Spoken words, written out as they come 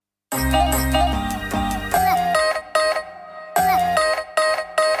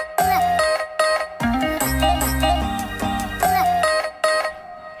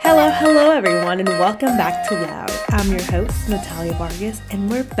everyone, and welcome back to Loud. I'm your host, Natalia Vargas, and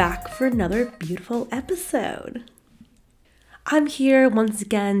we're back for another beautiful episode. I'm here once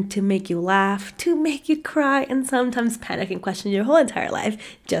again to make you laugh, to make you cry, and sometimes panic and question your whole entire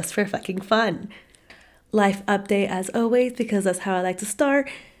life just for fucking fun. Life update as always, because that's how I like to start.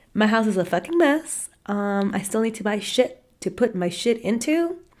 My house is a fucking mess. I still need to buy shit to put my shit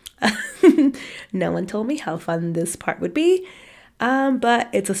into. No one told me how fun this part would be. But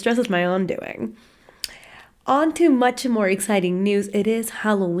it's a stress of my own doing. On to much more exciting news. It is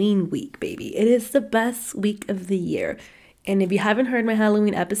Halloween week, baby. It is the best week of the year. And if you haven't heard my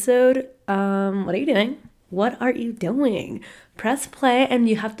Halloween episode, what are you doing? What are you doing? Press play and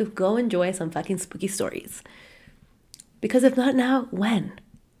you have to go enjoy some fucking spooky stories. Because if not now, when?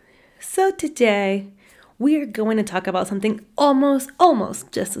 So today, we are going to talk about something almost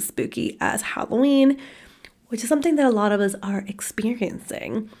just as spooky as Halloween, which is something that a lot of us are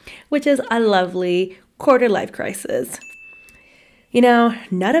experiencing, which is a lovely quarter-life crisis. You know,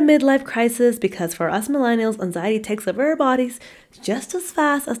 not a midlife crisis, because for us millennials, anxiety takes over our bodies just as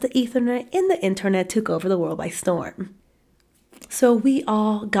fast as the Ethernet and the internet took over the world by storm. So we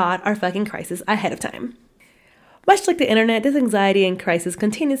all got our fucking crisis ahead of time. Much like the internet, this anxiety and crisis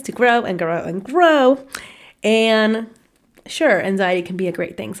continues to grow and grow and grow. And sure, anxiety can be a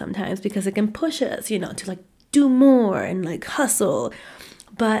great thing sometimes because it can push us, to do more and hustle.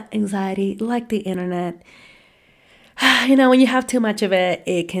 But anxiety, like the internet, when you have too much of it,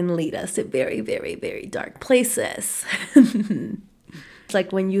 it can lead us to very, very, very dark places. It's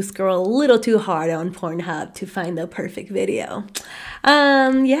like when you scroll a little too hard on Pornhub to find the perfect video.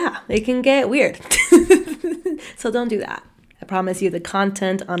 Yeah, it can get weird. So don't do that. I promise you the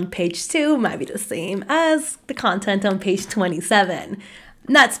content on page 2 might be the same as the content on page 27.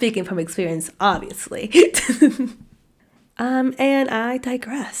 Not speaking from experience, obviously. And I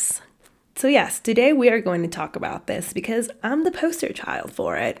digress. So yes, today we are going to talk about this because I'm the poster child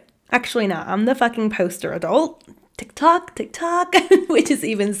for it. Actually, no, I'm the fucking poster adult. TikTok, which is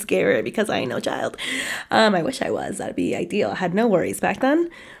even scarier because I ain't no child. I wish I was. That'd be ideal. I had no worries back then.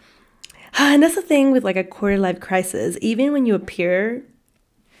 And that's the thing with a quarter-life crisis. Even when you appear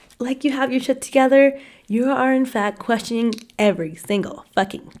like you have your shit together, you are in fact questioning every single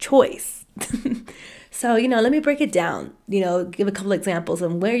fucking choice. So, let me break it down, give a couple examples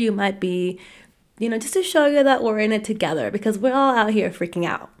of where you might be, just to show you that we're in it together because we're all out here freaking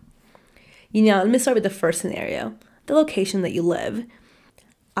out. Let me start with the first scenario, the location that you live.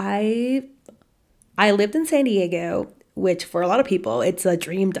 I lived in San Diego, which for a lot of people, it's a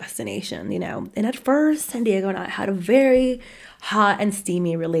dream destination, And at first, San Diego and I had a very hot and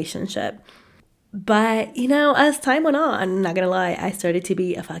steamy relationship. But, as time went on, not gonna lie, I started to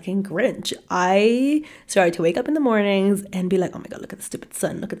be a fucking Grinch. I started to wake up in the mornings and be like, oh my God, look at the stupid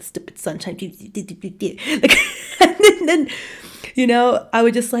sun. Look at the stupid sunshine. And then, I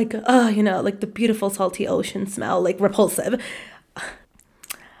would just the beautiful salty ocean smell, repulsive.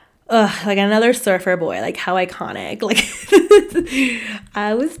 Another surfer boy, how iconic.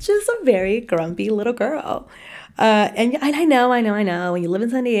 I was just a very grumpy little girl. And I know, when you live in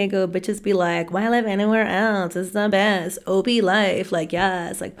San Diego, bitches be like, why live anywhere else? It's the best. OB life.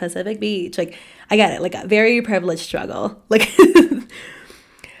 Yes, Pacific Beach. I get it, a very privileged struggle.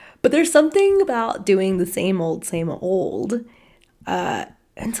 But there's something about doing the same old. And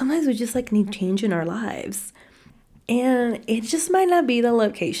sometimes we just need change in our lives. And it just might not be the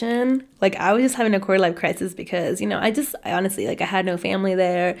location. I was just having a quarter-life crisis because, I honestly, I had no family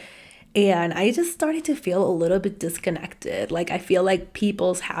there. And I just started to feel a little bit disconnected. I feel like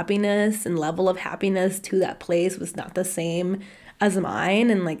people's happiness and level of happiness to that place was not the same as mine.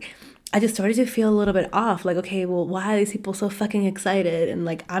 And I just started to feel a little bit off. Okay, well, why are these people so fucking excited?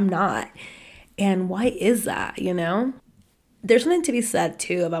 And I'm not. And why is that, There's something to be said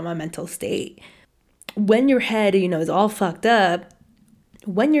too about my mental state. When your head, is all fucked up,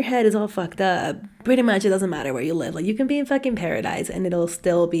 pretty much it doesn't matter where you live. You can be in fucking paradise and it'll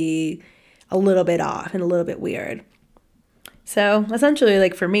still be a little bit off and a little bit weird. So essentially,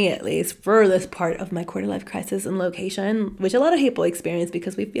 for me at least, for this part of my quarter-life crisis and location, which a lot of people experience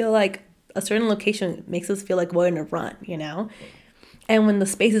because we feel like a certain location makes us feel like we're in a rut, And when the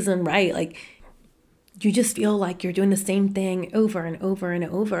space isn't right, you just feel like you're doing the same thing over and over and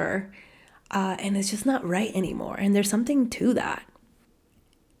over. And it's just not right anymore. And there's something to that.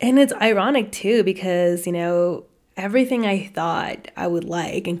 And it's ironic too, because, everything I thought I would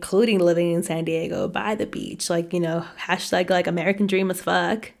like, including living in San Diego by the beach, hashtag American dream as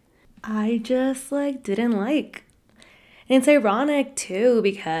fuck, I just didn't like. And it's ironic too,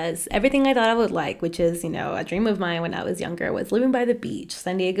 because everything I thought I would like, which is, a dream of mine when I was younger, was living by the beach.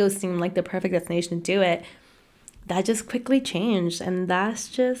 San Diego seemed like the perfect destination to do it. That just quickly changed. And that's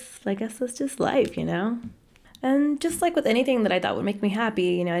just, I guess that's just life, And just like with anything that I thought would make me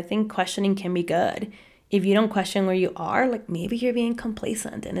happy, I think questioning can be good. If you don't question where you are, like maybe you're being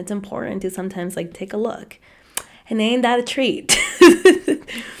complacent, and it's important to sometimes like take a look. And ain't that a treat?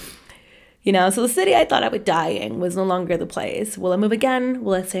 So the city I thought I would die in was no longer the place. Will I move again?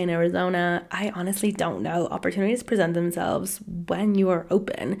 Will I stay in Arizona? I honestly don't know. Opportunities present themselves when you are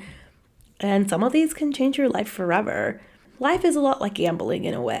open. And some of these can change your life forever. Life is a lot like gambling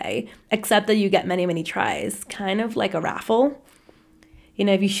in a way, except that you get many, many tries, kind of like a raffle.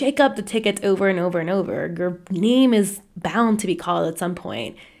 If you shake up the tickets over and over and over, your name is bound to be called at some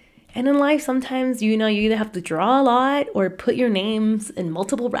point. And in life, sometimes, you either have to draw a lot or put your names in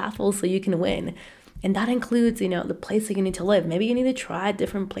multiple raffles so you can win. And that includes, the place that you need to live. Maybe you need to try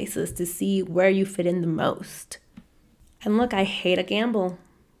different places to see where you fit in the most. And look, I hate a gamble.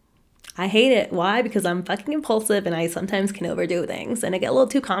 I hate it. Why? Because I'm fucking impulsive and I sometimes can overdo things and I get a little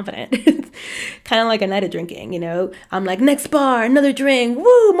too confident. Kind of like a night of drinking, I'm like, next bar, another drink,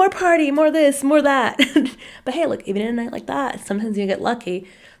 woo, more party, more this, more that. But hey, look, even in a night like that, sometimes you get lucky,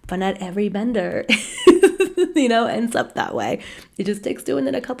 but not every bender, ends up that way. It just takes doing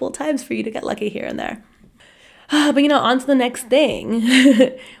it a couple of times for you to get lucky here and there. But on to the next thing,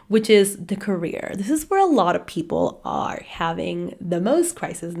 which is the career. This is where a lot of people are having the most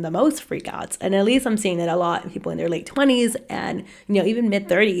crisis and the most freakouts. And at least I'm seeing it a lot in people in their late 20s and, even mid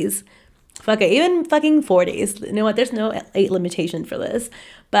 30s. Fuck it, even fucking 40s. You know what? There's no age limitation for this.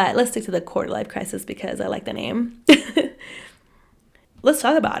 But let's stick to the quarter life crisis because I like the name. Let's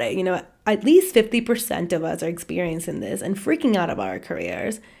talk about it. At least 50% of us are experiencing this and freaking out about our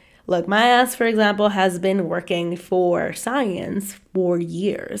careers. Look, my ass, for example, has been working for science for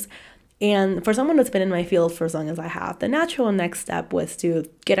years. And for someone that's been in my field for as long as I have, the natural next step was to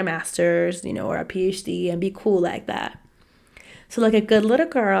get a master's, or a PhD and be cool like that. So like a good little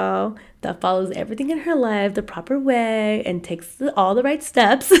girl that follows everything in her life the proper way and takes all the right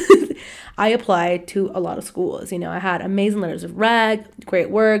steps, I applied to a lot of schools. I had amazing letters of rec, great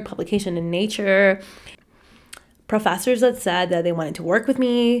work, publication in Nature, professors that said that they wanted to work with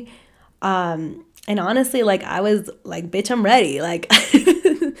me. And honestly, I was like, bitch, I'm ready.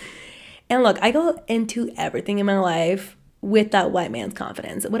 And look, I go into everything in my life with that white man's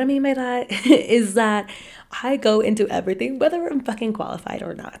confidence. What I mean by that is that I go into everything, whether I'm fucking qualified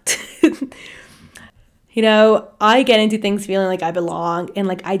or not. I get into things feeling like I belong and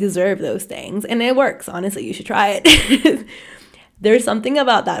like I deserve those things. And it works. Honestly, you should try it. There's something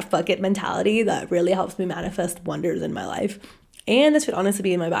about that fuck it mentality that really helps me manifest wonders in my life. And this should honestly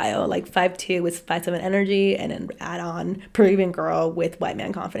be in my bio, like 5'2" with 5'7" energy, and then add on Peruvian girl with white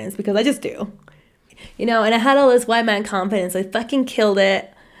man confidence, because I just do. And I had all this white man confidence. I fucking killed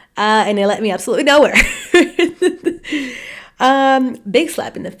it. And it led me absolutely nowhere. Big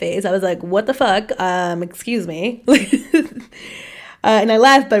slap in the face. I was like, what the fuck? Excuse me. And I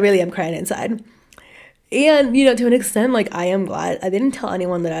laughed, but really I'm crying inside. And, to an extent, I am glad I didn't tell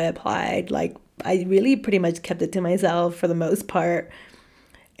anyone that I applied. I really pretty much kept it to myself for the most part.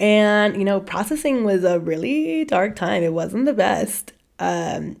 And, processing was a really dark time. It wasn't the best.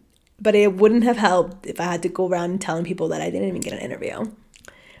 But it wouldn't have helped if I had to go around telling people that I didn't even get an interview,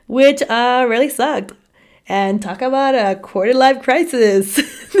 which really sucked. And talk about a quarter life crisis,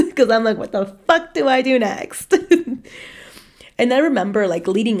 because I'm like, what the fuck do I do next? And I remember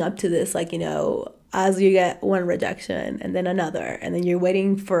leading up to this, as you get one rejection and then another, and then you're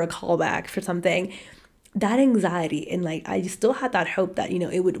waiting for a callback for something, that anxiety and I still had that hope that,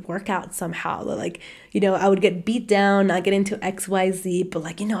 it would work out somehow, that I would get beat down, not get into XYZ, but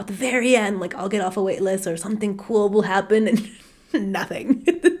at the very end, I'll get off a wait list or something cool will happen, and nothing.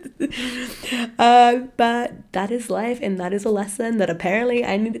 But that is life, and that is a lesson that apparently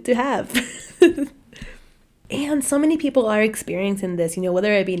I needed to have. And so many people are experiencing this,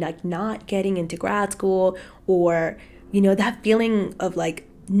 whether it be not getting into grad school or, that feeling of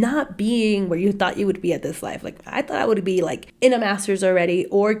not being where you thought you would be at this life. I thought I would be in a master's already,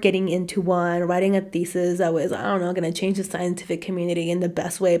 or getting into one, writing a thesis that was, I don't know, going to change the scientific community in the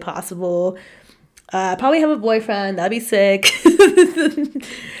best way possible. Probably have a boyfriend, that'd be sick.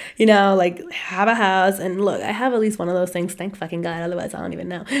 Have a house. And look, I have at least one of those things, thank fucking God, otherwise I don't even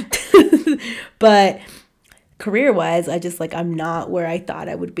know. But career-wise, I just I'm not where I thought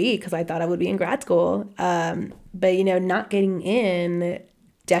I would be, because I thought I would be in grad school. But not getting in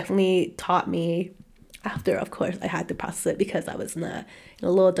definitely taught me, after of course I had to process it because I was in a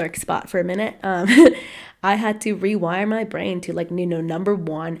little dark spot for a minute. I had to rewire my brain to, like, number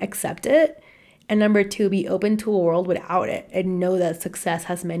one, accept it, and number two, be open to a world without it and know that success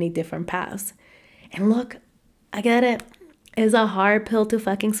has many different paths. And look, I get it. It's a hard pill to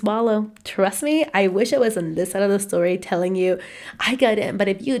fucking swallow. Trust me, I wish I was on this side of the story telling you, I got it, but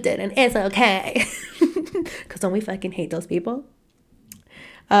if you didn't, it's okay. Because don't we fucking hate those people?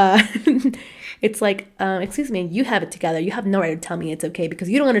 It's like, excuse me, you have it together. You have no right to tell me it's okay because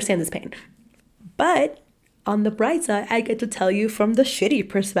you don't understand this pain. But on the bright side, I get to tell you from the shitty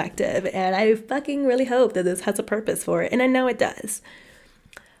perspective. And I fucking really hope that this has a purpose for it. And I know it does.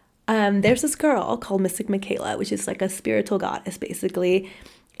 There's this girl called Mystic Michaela, which is like a spiritual goddess, basically.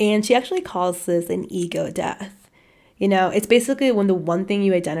 And she actually calls this an ego death. It's basically when the one thing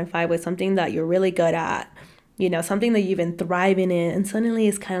you identify with, something that you're really good at, something that you've been thriving in, and suddenly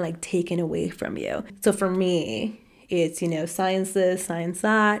it's kind of like taken away from you. So for me, it's, science this, science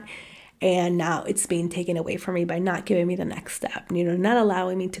that. And now it's being taken away from me by not giving me the next step, not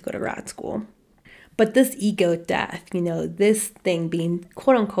allowing me to go to grad school. But this ego death, this thing being,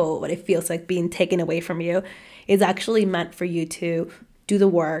 quote unquote, what it feels like being taken away from you is actually meant for you to do the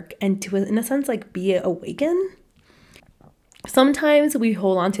work and to, in a sense, like be awakened. Sometimes we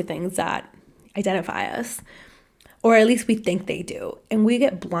hold on to things that identify us, or at least we think they do, and we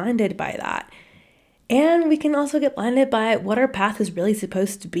get blinded by that. And we can also get blinded by what our path is really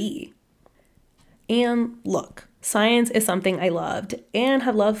supposed to be. And look, science is something I loved and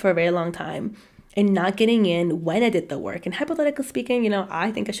have loved for a very long time. And not getting in when I did the work. And hypothetically speaking, I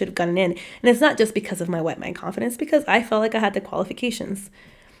think I should have gotten in. And it's not just because of my white man confidence, because I felt like I had the qualifications.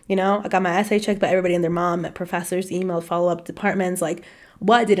 I got my essay checked by everybody and their mom, professors, emailed follow-up departments. Like,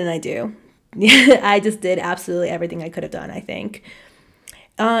 what didn't I do? I just did absolutely everything I could have done, I think.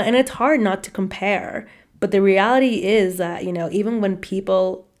 And it's hard not to compare. But the reality is that, even when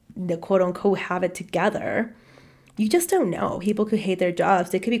people, the quote unquote, have it together, you just don't know. People could hate their jobs.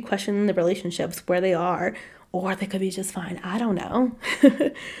 They could be questioning the relationships where they are, or they could be just fine. I don't know.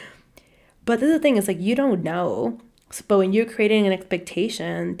 But the thing is, like, you don't know. But when you're creating an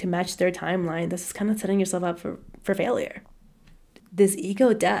expectation to match their timeline, this is kind of setting yourself up for failure. This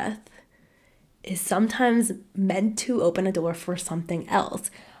ego death is sometimes meant to open a door for something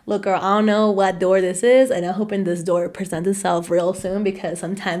else. Look, girl, I don't know what door this is, and I'm hoping this door presents itself real soon because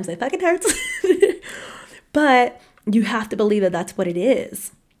sometimes it fucking hurts. But you have to believe that that's what it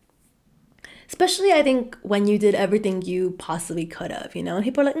is. Especially, I think, when you did everything you possibly could have, And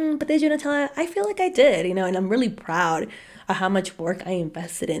people are like, but did you, Natalia? I feel like I did, And I'm really proud of how much work I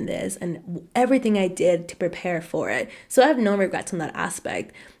invested in this and everything I did to prepare for it. So I have no regrets on that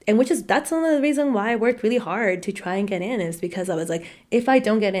aspect. And that's one of the reasons why I worked really hard to try and get in, is because I was like, if I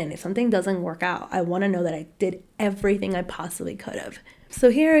don't get in, if something doesn't work out, I want to know that I did everything I possibly could have. So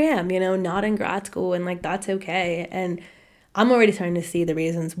here I am, not in grad school, and like, that's okay. And I'm already starting to see the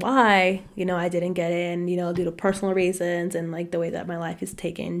reasons why, I didn't get in, due to personal reasons and like the way that my life is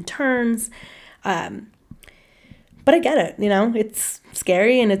taking turns. But I get it, it's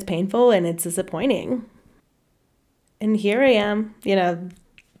scary and it's painful and it's disappointing. And here I am,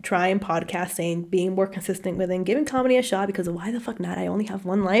 trying podcasting, being more consistent with and giving comedy a shot, because why the fuck not? I only have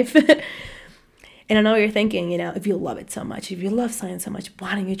one life. And I know you're thinking, if you love it so much, if you love science so much,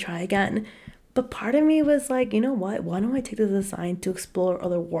 why don't you try again? But part of me was like, you know what? Why don't I take this as a sign to explore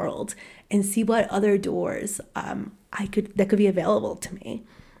other worlds and see what other doors that could be available to me?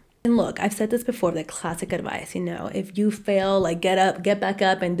 And look, I've said this before, the classic advice, if you fail, like, get up, get back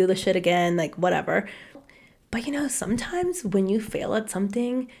up and do the shit again, like, whatever. But, sometimes when you fail at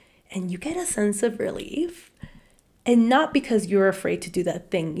something and you get a sense of relief, and not because you're afraid to do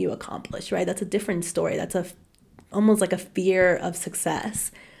that thing you accomplished, right? That's a different story. That's almost like a fear of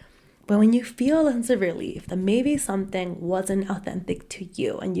success. But when you feel a sense of relief that maybe something wasn't authentic to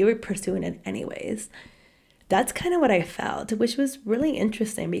you and you were pursuing it anyways, that's kind of what I felt, which was really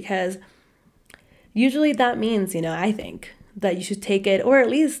interesting, because usually that means, I think that you should take it, or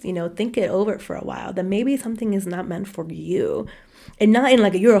at least, think it over for a while, that maybe something is not meant for you. And not in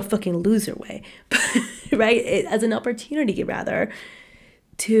like a you're a fucking loser way, right? As an opportunity, rather,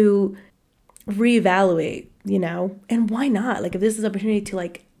 to reevaluate, and why not? Like, if this is an opportunity to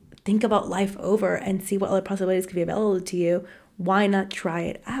like think about life over and see what other possibilities could be available to you, why not try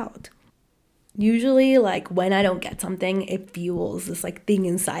it out? Usually, like, when I don't get something, it fuels this like thing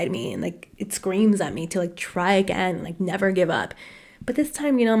inside me, and like it screams at me to like try again, like never give up. But this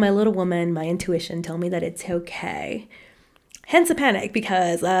time, my little woman, my intuition told me that it's okay. Hence a panic,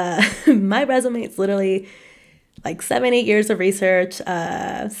 because my resume is literally like 7-8 years of research.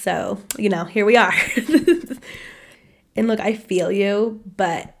 So, here we are. And look, I feel you,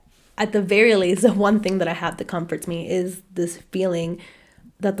 but at the very least, the one thing that I have that comforts me is this feeling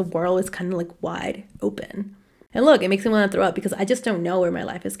that the world is kind of like wide open. And look, it makes me want to throw up because I just don't know where my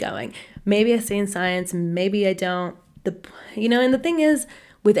life is going. Maybe I stay in science, maybe I don't. And the thing is,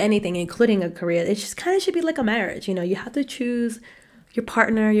 with anything, including a career, it just kind of should be like a marriage. You have to choose your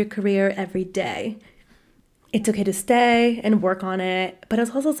partner, your career every day. It's okay to stay and work on it, but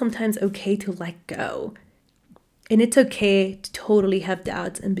it's also sometimes okay to let go. And it's okay to totally have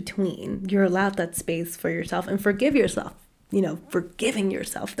doubts in between. You're allowed that space for yourself and forgive yourself, for giving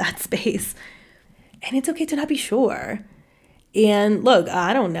yourself that space. And it's okay to not be sure. And look,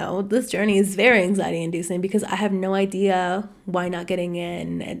 I don't know. This journey is very anxiety inducing because I have no idea why not getting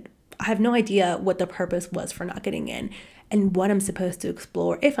in. And I have no idea what the purpose was for not getting in and what I'm supposed to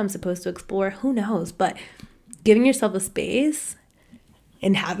explore. If I'm supposed to explore, who knows? But giving yourself a space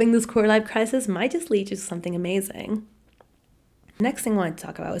and having this quarter life crisis might just lead you to something amazing. The next thing I wanted to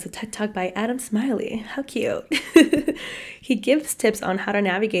talk about was a TED Talk by Adam Smiley. How cute. He gives tips on how to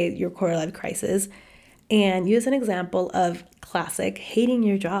navigate your quarter life crisis and use an example of classic hating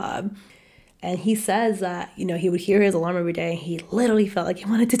your job. And he says that, he would hear his alarm every day. He literally felt like he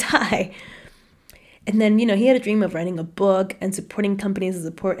wanted to die. And then, he had a dream of writing a book and supporting companies that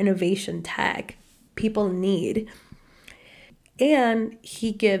support innovation tech people need. And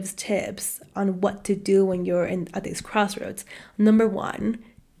he gives tips on what to do when you're at these crossroads. Number one,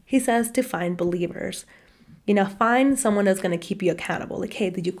 he says to find believers. Find someone that's going to keep you accountable. Like, hey,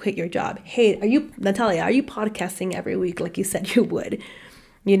 did you quit your job? Hey, Natalia, are you podcasting every week like you said you would?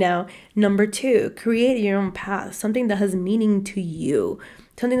 Number two, create your own path, something that has meaning to you,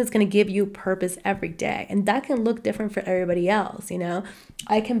 something that's going to give you purpose every day. And that can look different for everybody else.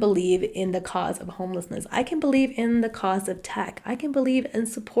 I can believe in the cause of homelessness. I can believe in the cause of tech. I can believe in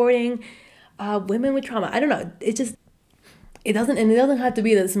supporting women with trauma. I don't know. It doesn't have to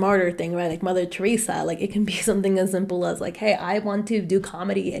be this martyr thing, right? Like Mother Teresa. Like it can be something as simple as like, hey, I want to do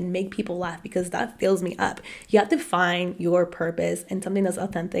comedy and make people laugh because that fills me up. You have to find your purpose and something that's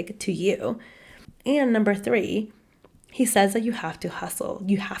authentic to you. And number three, he says that you have to hustle.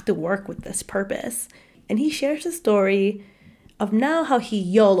 You have to work with this purpose. And he shares a story of now how he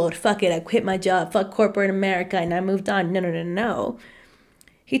YOLO'd, fuck it, I quit my job, fuck corporate America, and I moved on. No.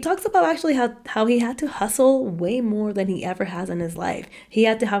 He talks about actually how he had to hustle way more than he ever has in his life. He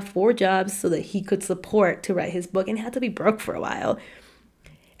had to have 4 jobs so that he could support to write his book and had to be broke for a while.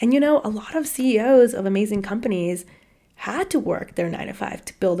 And a lot of CEOs of amazing companies had to work their 9 to 5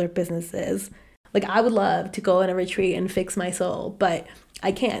 to build their businesses. Like I would love to go on a retreat and fix my soul, but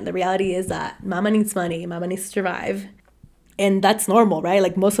I can't. The reality is that mama needs money, mama needs to survive. And that's normal, right?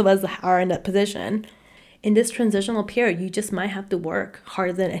 Like most of us are in that position. In this transitional period, you just might have to work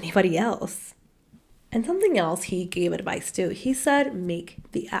harder than anybody else. And something else he gave advice to, he said, make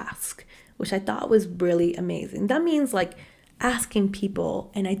the ask, which I thought was really amazing. That means like asking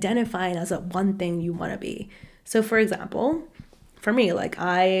people and identifying as one thing you want to be. So for example, for me, like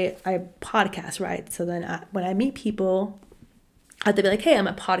I podcast, right? So then when I meet people, I have to be like, hey, I'm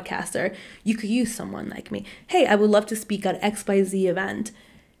a podcaster. You could use someone like me. Hey, I would love to speak at XYZ event.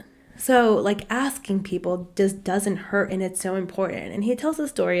 So like asking people just doesn't hurt and it's so important. And he tells a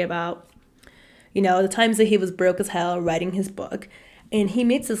story about, the times that he was broke as hell writing his book. And he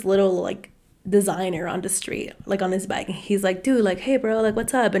meets this little like designer on the street, like on his bike. And he's like, dude, like, hey bro, like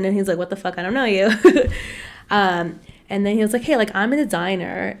what's up? And then he's like, what the fuck? I don't know you. And then he was like, hey, like I'm a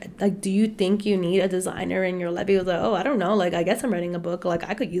designer. Like, do you think you need a designer in your life? He was like, oh, I don't know. Like, I guess I'm writing a book. Like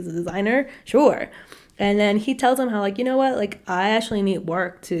I could use a designer. Sure. And then he tells him how like, you know what? Like I actually need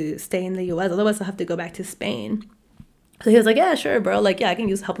work to stay in the US. Otherwise I'll have to go back to Spain. So he was like, yeah, sure, bro. Like, yeah, I can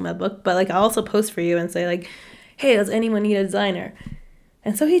use help in my book. But like, I'll also post for you and say like, hey, does anyone need a designer?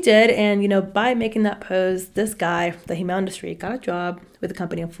 And so he did. And, by making that post, this guy that he met on the street got a job with a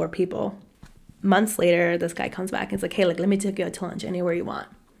company of 4 people. Months later, this guy comes back and he's like, hey, like, let me take you out to lunch anywhere you want.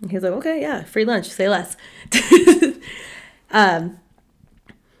 And he's like, okay, yeah, free lunch, say less.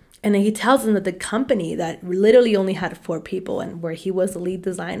 And then he tells him that the company that literally only had 4 people and where he was the lead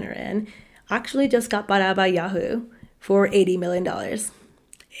designer in actually just got bought out by Yahoo for $80 million.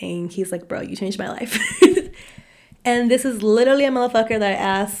 And he's like, bro, you changed my life. And this is literally a motherfucker that I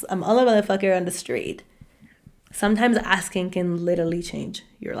asked, I'm all a motherfucker on the street. Sometimes asking can literally change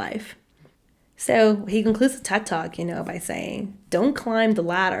your life. So he concludes the TED Talk, by saying, don't climb the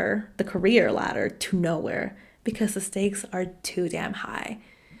ladder, the career ladder to nowhere because the stakes are too damn high.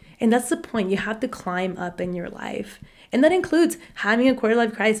 And that's the point. You have to climb up in your life. And that includes having a quarter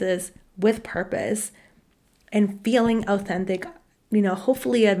life crisis with purpose and feeling authentic,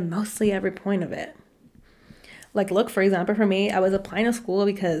 hopefully at mostly every point of it. Like, look, for example, for me, I was applying to school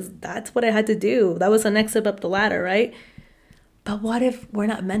because that's what I had to do. That was the next step up the ladder, right? But what if we're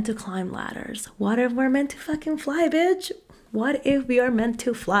not meant to climb ladders? What if we're meant to fucking fly, bitch? What if we are meant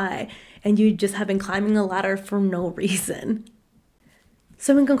to fly and you just have been climbing a ladder for no reason?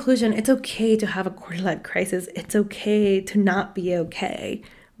 So in conclusion, it's okay to have a quarter life crisis. It's okay to not be okay,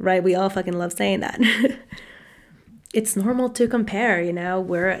 right? We all fucking love saying that. It's normal to compare, you know?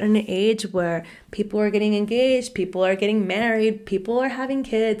 We're at an age where people are getting engaged, people are getting married, people are having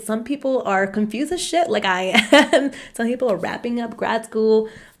kids. Some people are confused as shit like I am. Some people are wrapping up grad school,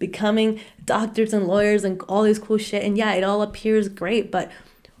 becoming doctors and lawyers and all this cool shit. And yeah, it all appears great, but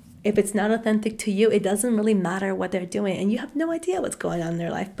if it's not authentic to you, it doesn't really matter what they're doing. And you have no idea what's going on in their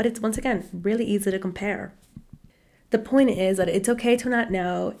life. But it's, once again, really easy to compare. The point is that it's okay to not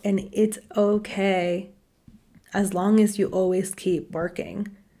know, and it's okay as long as you always keep working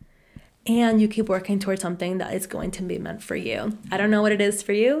and you keep working towards something that is going to be meant for you. I don't know what it is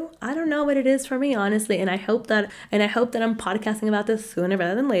for you. I don't know what it is for me, honestly. And I hope that I'm podcasting about this sooner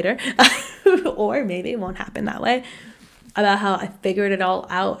rather than later, or maybe it won't happen that way, about how I figured it all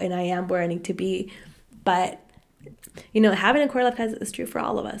out and I am where I need to be. But, you know, having a quarter life crisis is true for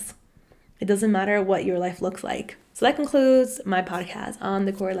all of us. It doesn't matter what your life looks like. So that concludes my podcast on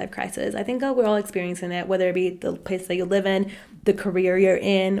the quarter life crisis. I think we're all experiencing it, whether it be the place that you live in, the career you're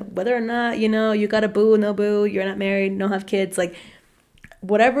in, whether or not, you know, you got a boo, no boo, you're not married, don't have kids, like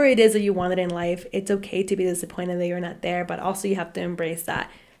whatever it is that you wanted in life, it's okay to be disappointed that you're not there, but also you have to embrace that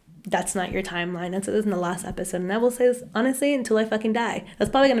that's not your timeline. That's what it is in the last episode. And I will say this honestly until I fucking die.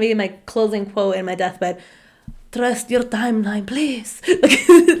 That's probably going to be my closing quote in my deathbed. Trust your timeline, please.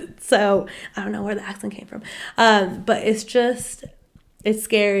 So I don't know where the accent came from. But it's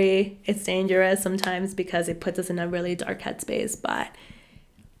scary. It's dangerous sometimes because it puts us in a really dark headspace. But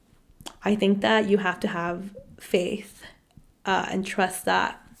I think that you have to have faith and trust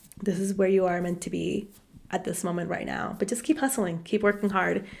that this is where you are meant to be at this moment right now. But just keep hustling, keep working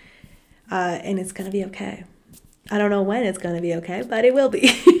hard, and it's going to be okay. I don't know when it's going to be okay, but it will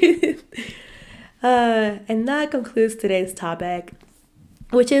be. And that concludes today's topic,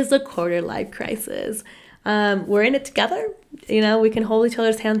 which is the quarter life crisis. We're in it together. You know, we can hold each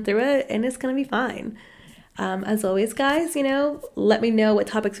other's hand through it, and it's going to be fine. As always, guys, you know, let me know what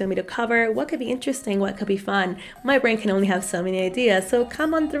topics you want me to cover, what could be interesting, what could be fun. My brain can only have so many ideas, so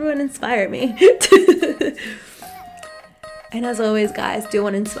come on through and inspire me. And as always, guys, do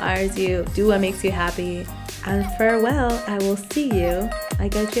what inspires you, do what makes you happy, and farewell. I will see you. I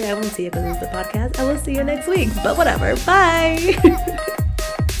won't see you because it's the podcast. I will see you next week, but whatever. Bye.